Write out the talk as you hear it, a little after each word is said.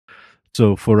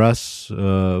So for us,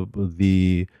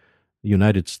 the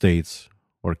United States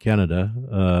or Canada,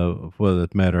 for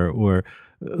that matter, or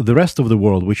the rest of the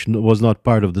world, which was not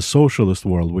part of the socialist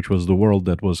world, which was the world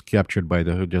that was captured by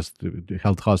the just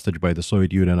held hostage by the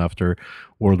Soviet Union after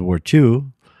World War II.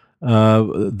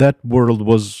 That world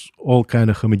was all kind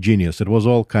of homogeneous. It was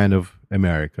all kind of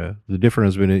America. The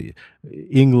difference between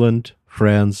England,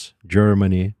 France,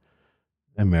 Germany,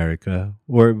 America,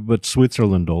 or but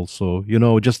Switzerland also.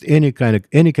 Just any kind of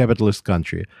any capitalist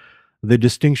country. The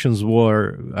distinctions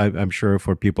were, I'm sure,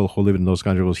 for people who live in those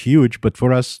countries was huge, but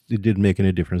for us, it didn't make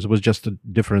any difference. It was just a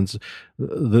difference,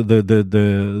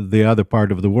 the other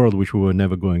part of the world which we were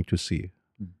never going to see.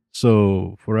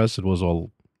 So for us, it was all,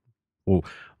 or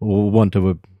want of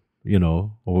a,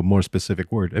 or a more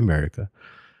specific word, America,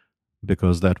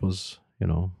 because that was,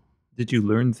 Did you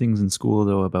learn things in school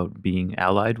though about being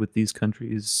allied with these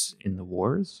countries in the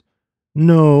wars?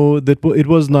 No, it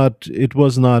was not. It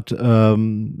was not.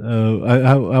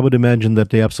 I would imagine that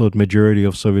the absolute majority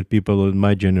of Soviet people in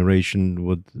my generation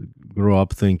would grow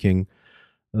up thinking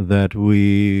that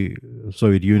we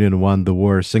Soviet Union won the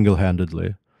war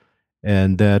single-handedly,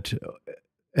 and that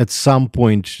at some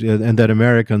point, and that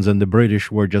Americans and the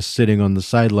British were just sitting on the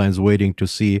sidelines waiting to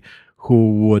see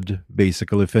who would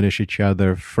basically finish each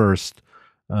other off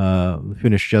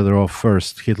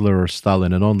first, Hitler or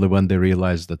Stalin. And only when they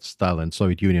realized that Stalin,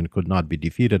 Soviet Union, could not be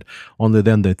defeated, only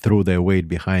then they threw their weight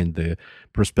behind the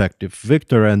prospective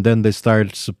victor, and then they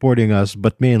started supporting us,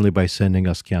 but mainly by sending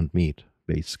us canned meat,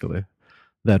 basically.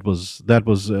 Or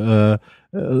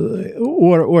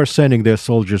sending their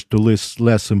soldiers to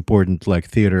less important like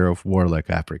theater of war like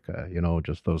Africa,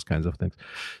 just those kinds of things.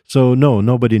 So no,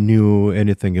 nobody knew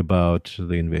anything about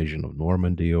the invasion of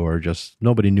Normandy, or just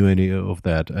nobody knew any of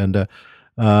that. And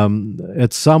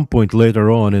at some point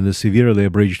later on, in a severely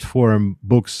abridged form,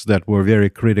 books that were very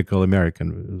critical,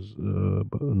 American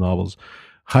novels,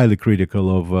 highly critical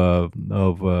of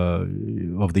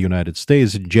the United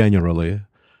States generally,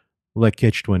 like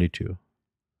Catch-22,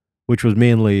 which was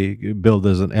mainly built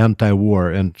as an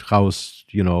anti-war, and how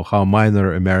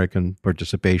minor American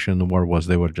participation in the war was.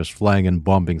 They were just flying and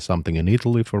bombing something in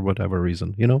Italy for whatever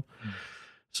reason.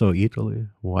 So Italy,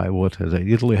 why? What has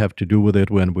Italy have to do with it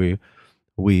when the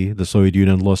Soviet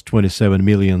Union, lost 27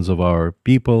 millions of our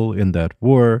people in that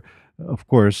war? Of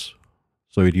course,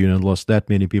 Soviet Union lost that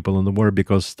many people in the war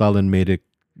because Stalin made a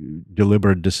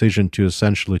deliberate decision to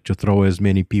essentially to throw as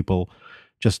many people,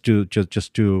 just to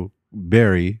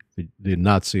bury the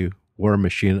Nazi war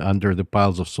machine under the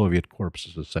piles of Soviet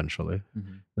corpses. Essentially,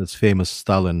 that's famous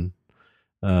Stalin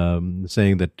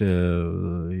saying that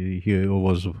he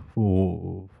was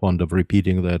fond of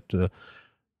repeating that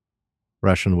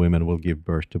Russian women will give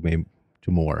birth to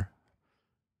more.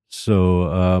 So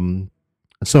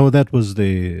that was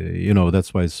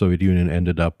that's why the Soviet Union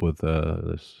ended up with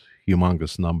this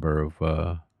humongous number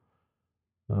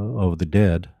of the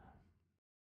dead.